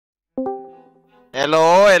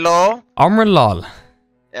Hello, hello. Omrilol.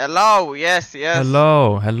 Hello, yes.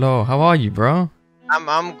 Hello. How are you, bro?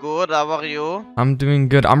 I'm good. How are you? I'm doing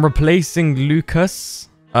good. I'm replacing Lucas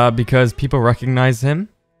because people recognize him.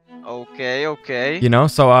 Okay. You know,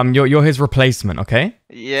 so you're his replacement, okay?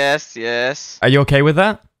 Yes. Are you okay with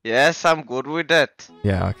that? Yes, I'm good with that.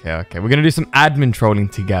 Yeah, okay. We're gonna do some admin trolling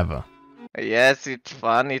together. Yes, it's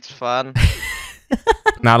fun.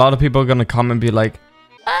 Now a lot of people are gonna come and be like,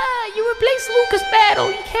 You replace Lucas Battle.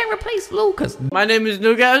 You can't replace Lucas. My name is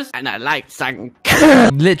Lucas, and I like sang.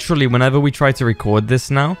 literally whenever we try to record this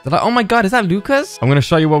now, they're like, oh my god, is that Lucas? I'm gonna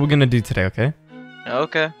show you what we're gonna do today, okay?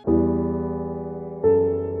 Okay.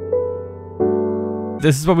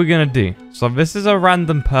 This is what we're gonna do. So this is a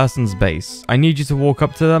random person's base. I need you to walk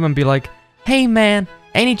up to them and be like, hey man,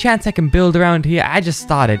 any chance I can build around here? I just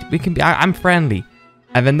started. I'm friendly.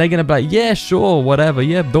 And then they're gonna be like, yeah, sure, whatever.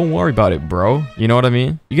 Yeah, don't worry about it, bro. You know what I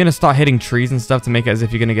mean? You're gonna start hitting trees and stuff to make it as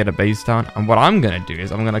if you're gonna get a base down. And what I'm gonna do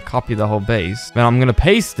is I'm gonna copy the whole base. Then I'm gonna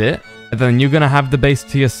paste it. And then you're gonna have the base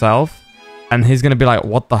to yourself. And he's gonna be like,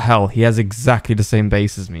 what the hell? He has exactly the same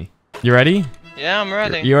base as me. You ready? Yeah, I'm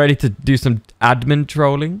ready. You ready to do some admin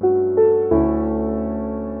trolling?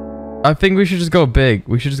 I think we should just go big.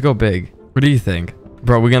 What do you think?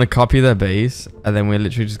 Bro, we're gonna copy their base, and then we're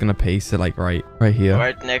literally just gonna paste it like right here.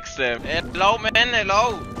 Right next to him. Hello, man.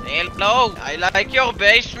 Hello. I like your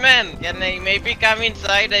basement. Can I maybe come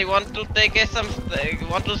inside? I want to take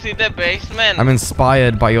want to see the basement. I'm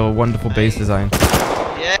inspired by your wonderful base design.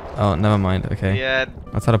 Yeah. Oh, never mind. Okay. Yeah.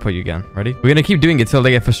 That's how to put you again. Ready? We're gonna keep doing it till they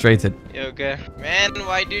get frustrated. Okay. Man,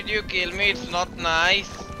 why did you kill me? It's not nice.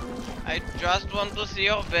 I just want to see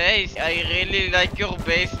your base. I really like your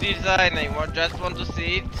base design. Just want to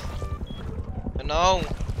see it. No.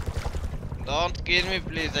 Don't kill me,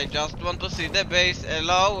 please. I just want to see the base.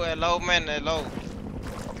 Hello, man. Hello.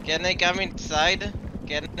 Can I come inside?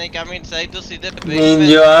 Can I come inside to see the basement? Man,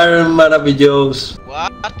 you are maravilloso.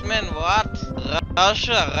 What, man? What?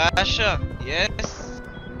 Russia. Yes.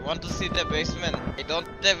 Want to see the basement? I don't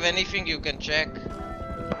have anything you can check.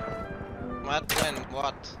 What, man?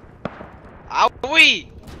 What? Owie!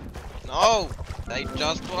 No! I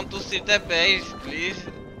just want to see the base, please.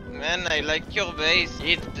 Man, I like your base.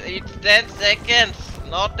 It's 10 seconds.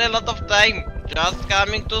 Not a lot of time. Just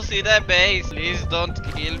coming to see the base. Please don't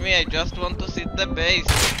kill me. I just want to see the base.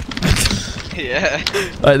 Yeah.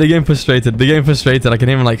 Alright, they're getting frustrated. I can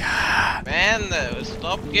hear them like... Man,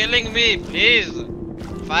 stop killing me, please.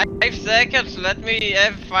 5 seconds. Let me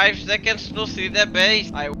have 5 seconds to see the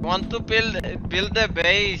base. I want to build the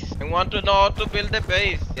base. I want to know how to build the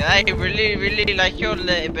base. Yeah, I really like your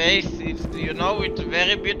base. It's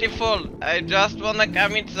very beautiful. I just wanna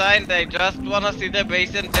come inside. I just wanna see the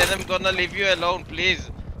base, and then I'm gonna leave you alone, please.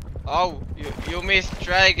 Oh, you missed.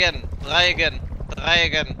 Try again,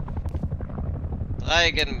 man.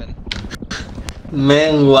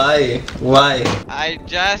 Man, why?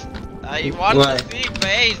 I want to see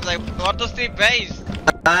base. I want to see base.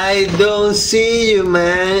 I don't see you,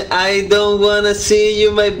 man. I don't wanna see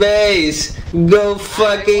you, my base. Go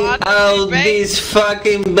fucking out this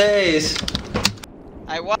fucking base.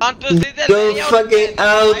 I want to see the Go layout, fucking man.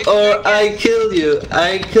 out 5 or I seconds. kill you.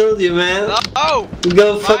 I killed you, man. No.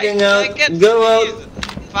 Go 5 fucking out. seconds, Go please. out.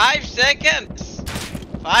 5 seconds.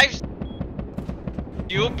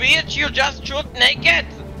 You bitch, you just shoot naked.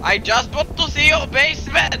 I just want to see your base,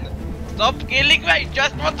 man. Stop killing me. I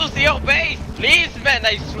just want to see your base. Please, man.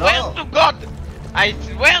 I swear to God. I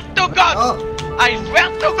swear to God.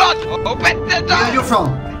 Open the door. Where are you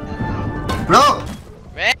from? Bro,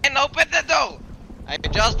 Man, open the door. I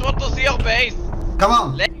just want to see your base. come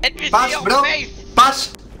on. Let me see Pass, your bro. base.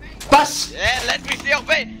 Pass. Yeah, let me see your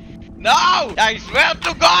face. No! I swear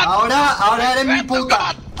to God! Ahora eres mi swear to puta.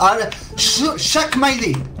 God. Ahora, suck my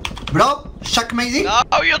dick. Bro, suck my dick. No,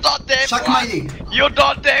 you don't have Suck one. my dick. You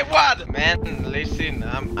don't have one. Man, listen,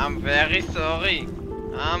 I'm very sorry.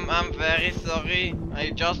 I'm very sorry. I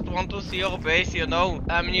just want to see your base,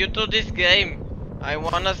 I'm new to this game. I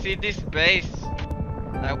wanna see this base.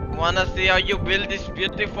 I wanna see how you build this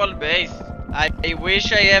beautiful base. I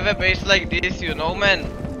wish I have a base like this, man.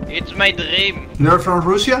 It's my dream. You're from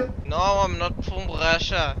Russia? No, I'm not from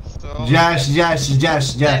Russia. So Yes.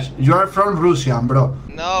 You are from Russia, bro.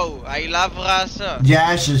 No, I love Russia.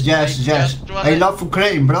 Yes. just wanna- I love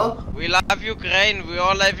Ukraine, bro. We love Ukraine. We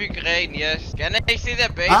all love Ukraine. Yes. Can I see the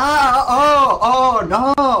base? Oh,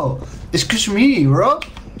 no. Excuse me, bro.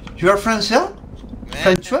 You are French? Man,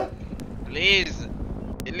 French? please,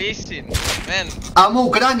 listen, man. Amo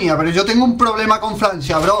Ucrania, pero yo tengo un problema con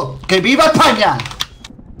Francia, bro. ¡Que viva España!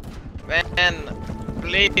 Man,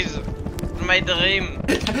 please, my dream.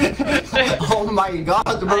 Oh my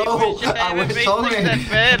god, bro. I wish I I have a was base sorry. like that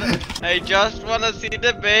bad. I just wanna see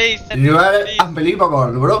the base. You are Please,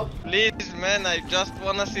 unbelievable, bro. please, man, I just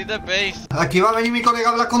wanna see the base. Aquí va a venir mi colega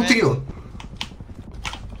a hablar contigo.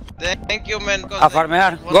 Thank you, man. A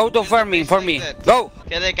farmear. Go to farming for me. Go.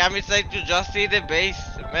 Can I come inside to just see the base?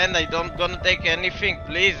 Man, I don't gonna take anything,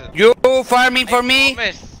 please. You farming for me.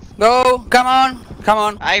 Promise. Go. Come on. Come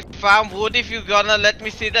on. I found wood if you gonna let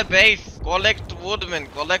me see the base. Collect wood, man.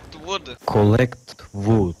 Collect wood. Collect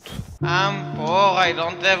wood. I'm poor. I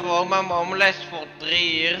don't have home. I'm homeless for 3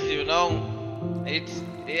 years, you know.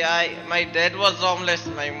 My dad was homeless.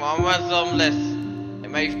 My mom was homeless.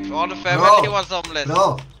 And my whole family was homeless.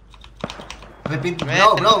 Bro. Repeat.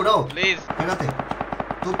 Man, Bro. please. Espérate.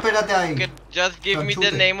 Tú espérate ahí. Just give me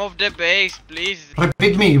the name of the base, please.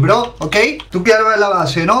 Repeat me, bro, ¿ok? Tú quieres ver la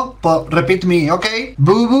base, ¿no? Pues repeat me, ¿ok?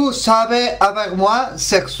 Bubu sabe avec moi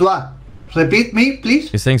sexual. Repeat me, please.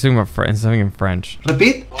 You're saying something in French.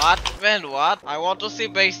 Repeat. What, man, what? I want to see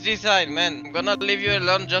base design, man. I'm gonna leave you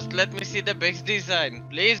alone, just let me see the base design.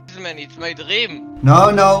 Please, man, it's my dream.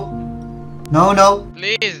 No.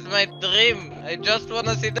 Please, my dream. I just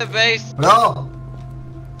wanna see the base. Bro.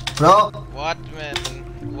 What, man?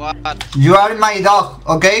 What? You are my dog,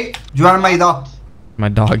 ¿ok? You are my dog. My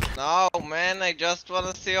dog. No, man, I just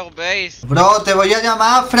wanna see your base. Bro, te voy a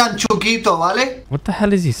llamar Franchuquito, ¿vale? What the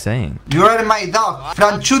hell is he saying? You are my dog,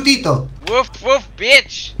 Franchutito. Woof, woof,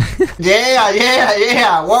 bitch.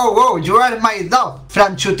 Yeah. Whoa, you are my dog,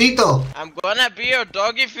 Franchutito. I'm gonna be your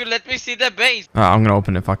dog if you let me see the base. Alright, I'm gonna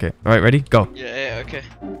open it. Fuck it. Alright, ready? Go. Yeah, okay.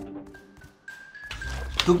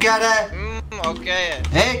 ¿Tú qué harás? Okay.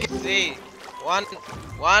 See,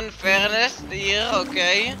 one fairness here,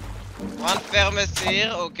 okay. One fairness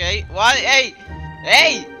here, okay. What?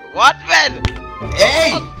 Hey! What, man?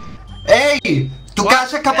 ¡Ey! ¿Tú qué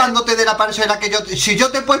haces escapándote de la parcela que yo... Si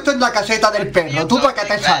yo te he puesto en la caseta del perro, ¿tú para qué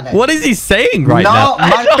te sales? What is he saying right No, now?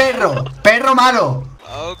 mal perro. Perro malo.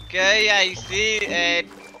 Okay, I see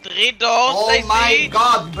 3 doors, Oh I my see.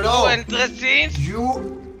 god, bro. 2 entrances.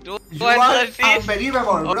 You Two are entrances.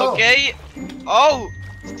 unbelievable, bro. Okay. Oh,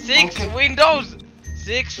 6 Okay. windows.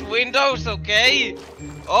 6 windows, okay.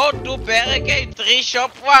 Oh, 2 barricades, 3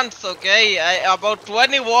 shop ones, okay. About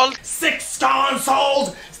 20 walls. 6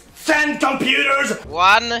 consoles, 10 computers.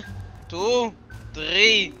 1, 2,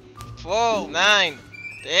 3, 4, 9,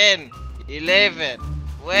 10, 11,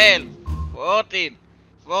 12, 14.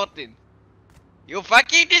 You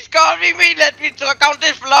fucking discovering me. Let me count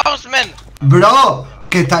the floors, man. Bro,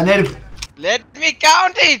 que está nervioso. Let me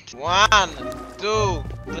count it. 1, 2,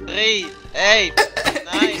 3, 8,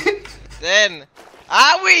 9, 10.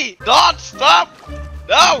 Are we? Don't stop.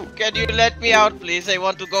 No. Can you let me out, please? I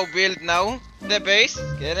want to go build now. The base?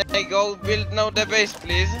 Can I go build now the base,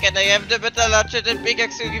 please? Can I have the better hatchet and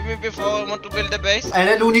pickaxe you give me before I want to build the base?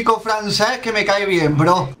 Eres el único francés que me cae bien,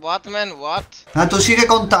 bro. What, man? What? Ah, tú sigue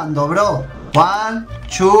contando, bro. 1,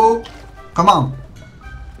 2, come on.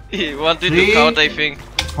 He wanted 3, to count, I think.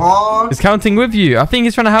 4. He's counting with you. I think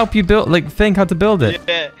he's trying to help you build, think how to build it.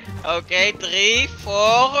 Yeah. Okay, 3,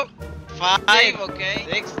 4, 5, okay.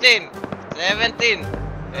 16, 17,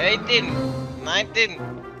 18, 19,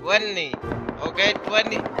 20. Okay,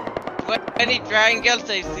 20 triangles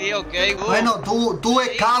I see, okay. Good. Bueno, tú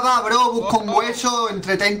excava, bro, busca un hueso,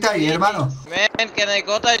 entretente ahí, hermano. Man, can I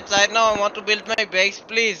go outside now? I want to build my base,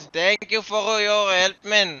 please. Thank you for your help,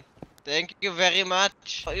 man. Thank you very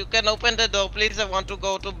much. You can open the door, please. I want to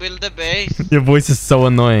go to build the base. Your voice is so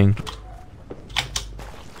annoying.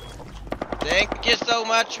 Thank you so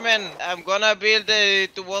much, man. I'm gonna build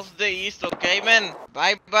towards the east, okay, man?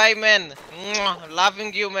 Bye, man. Mwah.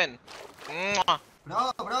 Loving you, man. Mwah.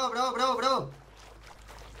 Bro.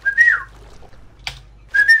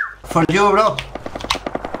 For you, bro.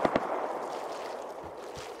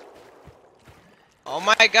 Oh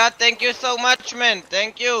my god, thank you so much, man.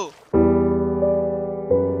 Thank you.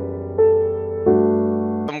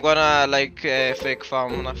 I'm gonna fake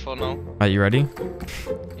farm for now. Are you ready?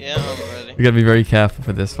 Yeah, I'm ready. You gotta be very careful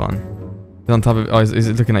for this one. He's on top of. Oh, is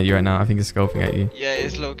it looking at you right now? I think it's scoping at you. Yeah,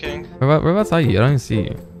 it's looking. Whereabouts are you? I don't see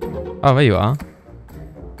you. Oh, there you are.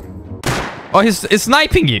 Oh, he's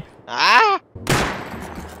sniping you. Ah!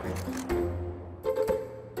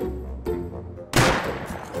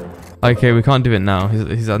 Okay, we can't do it now.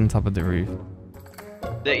 He's on top of the roof.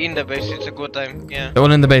 They're in the base. It's a good time. Yeah. They're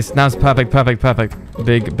all in the base. Now it's perfect.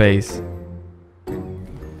 Big base.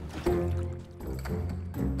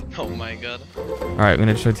 Oh my god. Alright, we're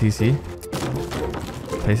gonna destroy TC.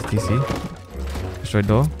 Place a TC. Destroy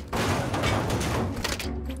door.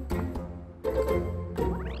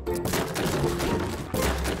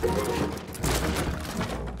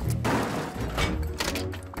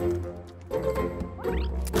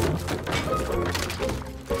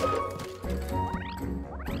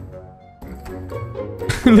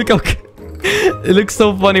 Look how... It looks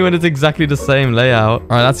so funny when it's exactly the same layout. All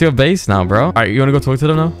right, that's your base now, bro. All right, you want to go talk to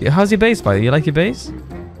them now? How's your base, buddy? You like your base?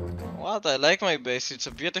 What? I like my base. It's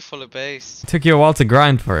a beautiful base. It took you a while to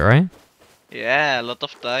grind for it, right? Yeah, a lot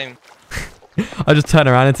of time. I just turn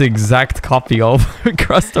around, it's the exact copy of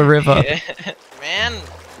across the river. Yeah. Man,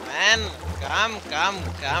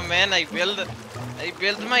 come, man. I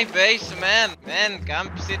build my base, man. Man,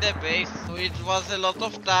 come see the base. So it was a lot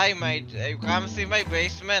of time. I come see my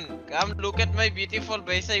basement. Come look at my beautiful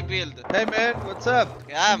base I build. Hey man, what's up?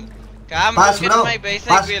 Come, Pass, look bro. at my base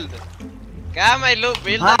Pass. I build. Come, I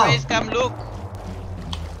build the base. Come look.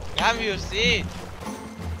 Come, you see.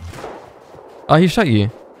 Oh, he shot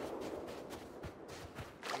you.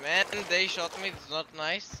 Man, they shot me. It's not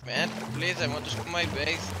nice. Man, please, I want to show my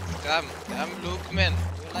base. Come look, man.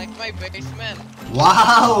 You like my base, man?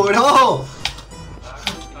 Wow, bro.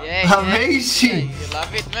 Yeah, Amazing. Yeah, you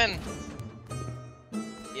love it, man.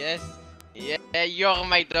 Yes. Yeah, you're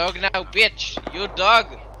my dog now, bitch. You dog.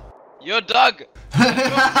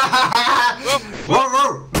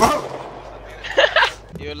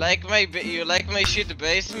 You like my shit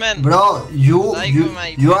base, man? Bro, you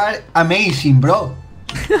are amazing, bro.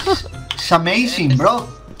 It's amazing, bro.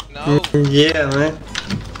 No, Yeah, man.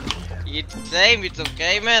 it's same. It's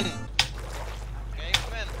okay, man. Okay,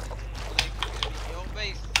 man. Like your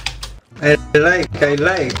base. I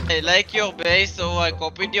like. I like your base, so I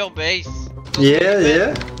copied your base.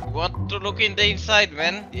 Yeah. You want to look in the inside,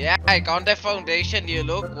 man? Yeah, I count the foundation. You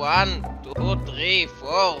look 1, 2, 3,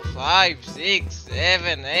 4, 5, 6,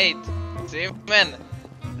 7, 8. See, man?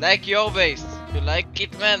 Like your base. You like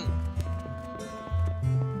it, man?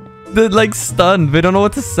 They're like stunned. They don't know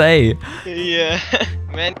what to say. Yeah.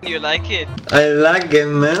 Man, you like it? I like it,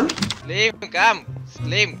 man. Slim, come.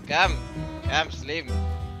 Slim, come. Come, Slim.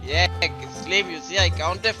 Yeah, Slim, you see, I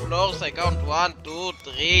count the floors. I count 1, 2,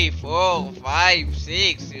 3, 4, 5,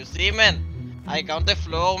 6. You see, man? I count the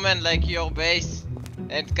floor, man, like your base.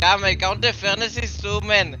 And come, I count the furnaces too,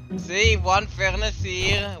 man. See, 1 furnace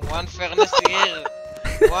here, 1 furnace here.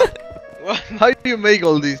 How do you make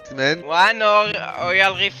all this, man? 1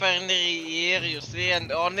 oil refinery here, you see,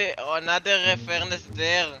 and only another furnace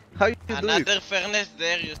there. How you do Another it? furnace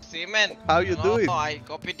there, you see, man? How you do it? No, I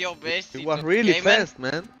copied your base. It was It's really okay, man. fast,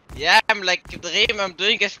 man. Yeah, I'm like Dream, I'm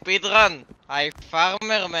doing a speed run. I'm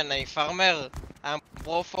farmer, man, I'm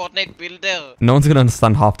pro Fortnite builder. No one's gonna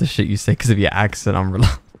understand half the shit you say because of your accent,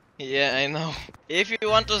 Omrilol. Yeah, I know. If you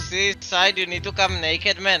want to see inside, you need to come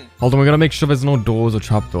naked, man. Hold on, we're gonna make sure there's no doors or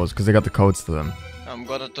trapdoors because they got the codes to them. I'm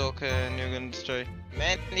gonna talk and you're gonna destroy.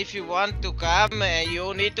 Man, if you want to come,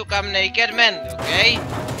 you need to come naked, man. Okay?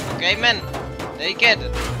 Okay, man. Naked.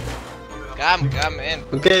 Come, man.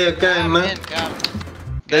 Okay, Come, man. come.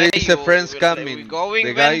 There Okay, is a friend we coming. going,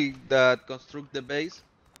 The man? guy that construct the base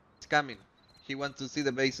is coming. He wants to see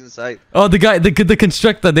the base inside. Oh, the guy, the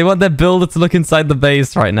constructor. They want their builder to look inside the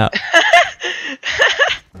base right now.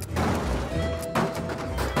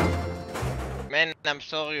 Man, I'm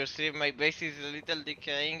sorry, you see, my base is a little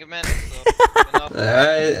decaying, man. So, you know,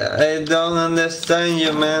 I don't understand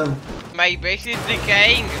you, man. my base is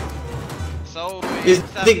decaying. So, It's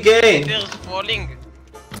some decaying? letters falling.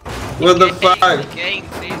 What the Decaying, fuck? Decaying,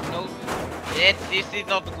 please, no. Yeah, this is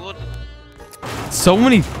not good. So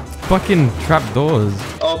many fucking trapdoors.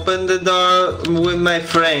 Open the door with my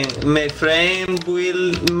friend. My friend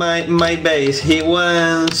will my base. He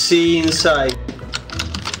wants to see inside.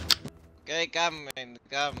 Okay, come, man,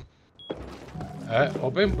 come.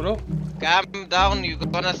 Open, bro. Calm down, you're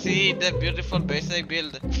gonna see the beautiful base I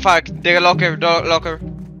built. Fuck, the locker.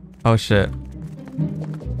 Oh shit.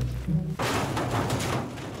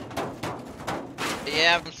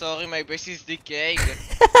 Yeah, I'm sorry, my base is decaying.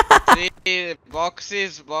 See,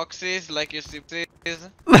 boxes, like you see this.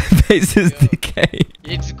 My base is Yeah. decaying.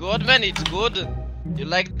 It's good, man, it's good. You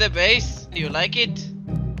like the base? You like it?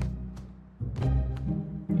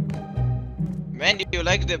 Man, you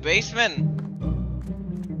like the base, man?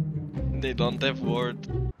 They don't have word.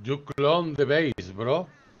 You clone the base, bro.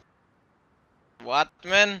 What,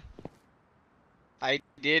 man? I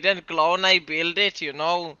didn't clone, I built it, you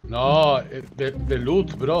know. No, the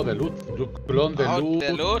loot, bro, the loot. You clone the Oh, loot.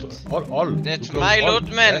 the loot? All. That's You clone my all. loot,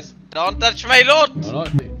 man. Yes. Don't touch my loot. No.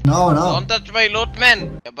 No. Don't touch my loot,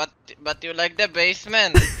 man. Yeah, but you like the base,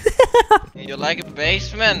 man. You like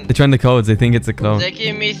base, man. They're trying the codes. They think it's a clone. They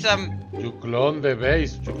give me some. You clone the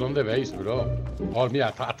base. You clone the base, bro. Oh,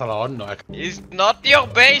 mira, hasta la horno. It's not your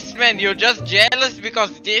base, man. You're just jealous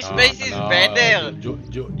because this base is better. You're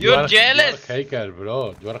jealous. You are a hacker,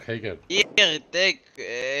 bro. You are a hacker. Here, take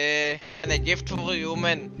a gift for you,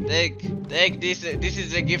 man. Take this. This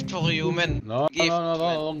is a gift for you, man. No, gift, no,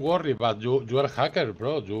 don't worry. But you are a hacker,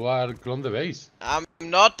 bro. You are clone the base. I'm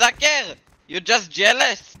not a hacker. You're just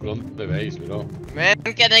jealous. Clone the base, bro. Man,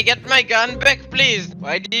 can I get my gun back, please?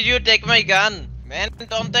 Why did you take my gun? Man,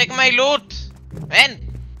 don't take my loot. Man,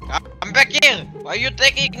 come back here. Why are you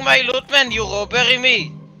taking my loot, man? You robbing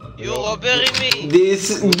me. You robbing me. This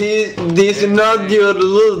is not your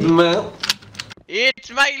loot, man. It's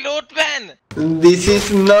my loot, man. This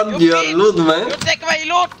is not your loot, man. You take my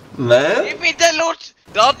loot. Man? Give me the loot.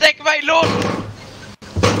 Don't take my loot.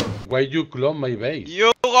 Why you clone my base?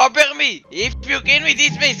 You robbing me. If you give me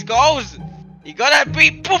this base goes, you gonna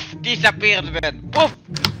be poof disappeared, man. Poof.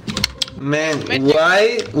 Man,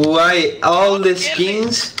 why all the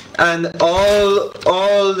skins and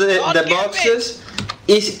all the boxes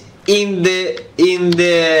is in the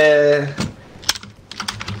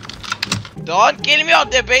Don't kill me or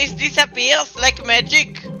the base disappears like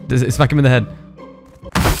magic. Smack him in the head.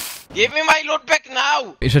 Give me my loot back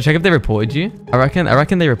now. Should I check if they reported you? I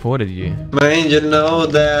reckon they reported you. Man, you know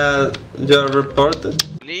that you're reported.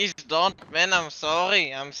 Please don't, man. I'm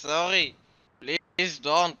sorry. Please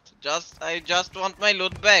don't. I just want my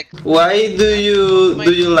loot back. Why do you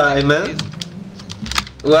lie, man?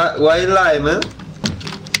 Why lie, man?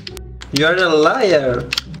 You're a liar.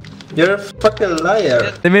 You're a fucking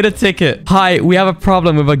liar. They made a ticket. Hi, we have a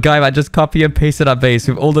problem with a guy that just copy and pasted our base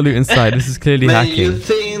with all the loot inside. This is clearly Man, hacking. you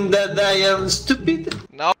think that I am stupid?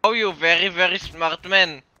 No, you very, very smart,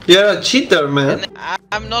 man. You're a cheater, man.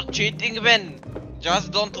 I'm not cheating, man.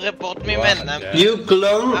 Just don't report me, man. You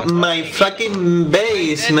clone my fucking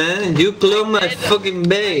base, man. You clone my fucking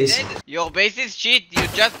base. Your base is cheat. You're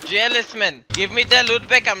just jealous, man. Give me the loot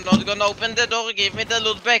back. I'm not gonna open the door. Give me the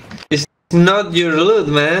loot back. It's not your loot,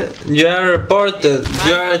 man. You are reported.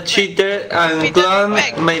 You are a cheater and clone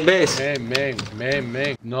my base.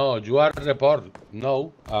 Man. No, you are reported.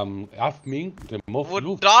 No, admin remove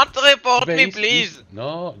loot. Don't report me, please.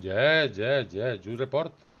 No, yeah. You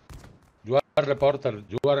report. You are a reporter.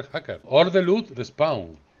 You are a hacker. All the loot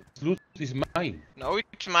respawn. Loot is mine. No,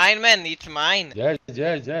 it's mine, man. It's mine.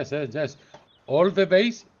 Yes. All the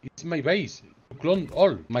base is my base. You clone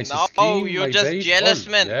all. My skin, you're my just base, jealous,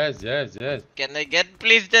 all. man. Yes. Can I get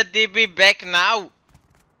please the DB back now?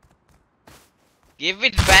 Give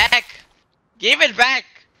it back. Give it back.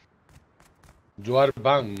 You are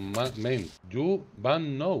banned, man. You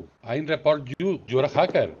banned no. I report you. You are a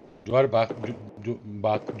hacker. You are back. You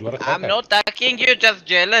are a hacker. I'm not hacking you, just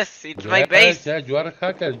jealous. It's my base. Yeah, you are a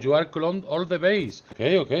hacker. You are cloned all the base.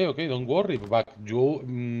 Okay. Don't worry. But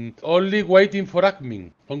you only waiting for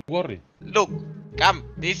admin. Don't worry. Look, come.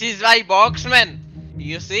 This is my box, man.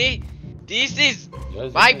 You see? This is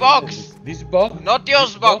my box. This box. Not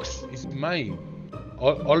yours box. Is mine.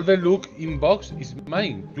 All the loot in box is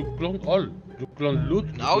mine. You clone all. You clone loot.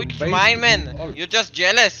 No, it's mine, man. All. You're just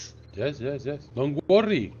jealous. Yes. Don't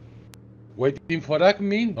worry. Waiting for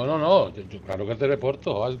admin. No. Claro que te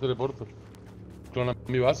reporto. Te reporto. Clona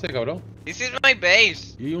mi base, cabrón. This is my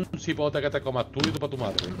base. Y un cipote que te comas tú y tú para tu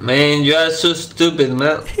madre. Man, you are so stupid,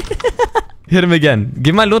 man. Hit him again.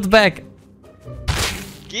 Give my loot back.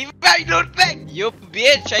 Give my loot back. You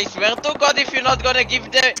bitch. I swear to God if you're not gonna give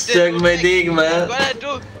the Suck my dick, man. Gonna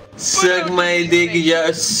do. Suck my dick.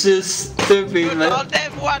 You're so stupid, man. All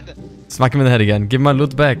them one. Smack him in the head again. Give my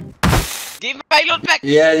loot back. Give my loot back.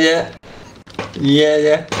 Yeah.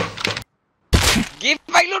 Give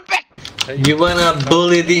my loot back. You want a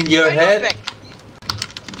bullet in your head?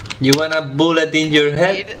 You want a bullet in your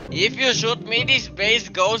head? If you shoot me, this base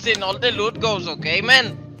goes and all the loot goes, okay,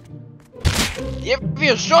 man? If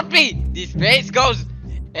you shoot me, this base goes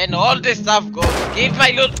and all the stuff goes. Give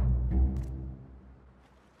my loot.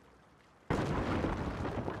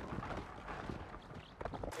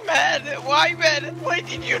 Man, why, man? Why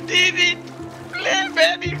did you do it? Please,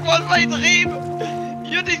 man, it was my dream.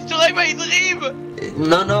 You destroy my dream.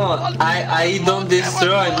 No, I don't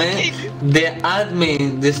destroy, man. The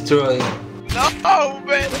admin destroy. No,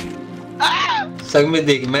 man. Ah! Suck me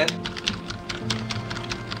dick, man.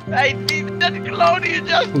 I did not clone you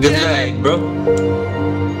just. Good night, bro.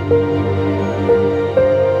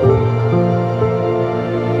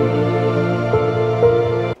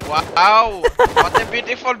 Wow, what a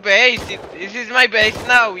beautiful base. This is my base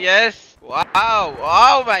now, yes. Wow,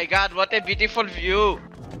 oh my god, what a beautiful view.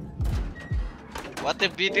 What a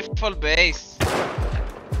beautiful base.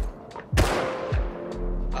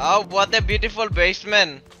 Oh, what a beautiful base,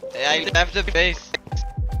 man. I left the base.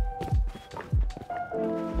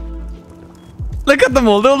 Look at them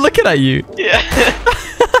all. They're all looking at you. Yeah.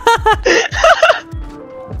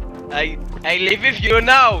 I live with you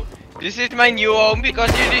now. This is my new home because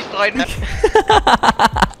you destroyed my...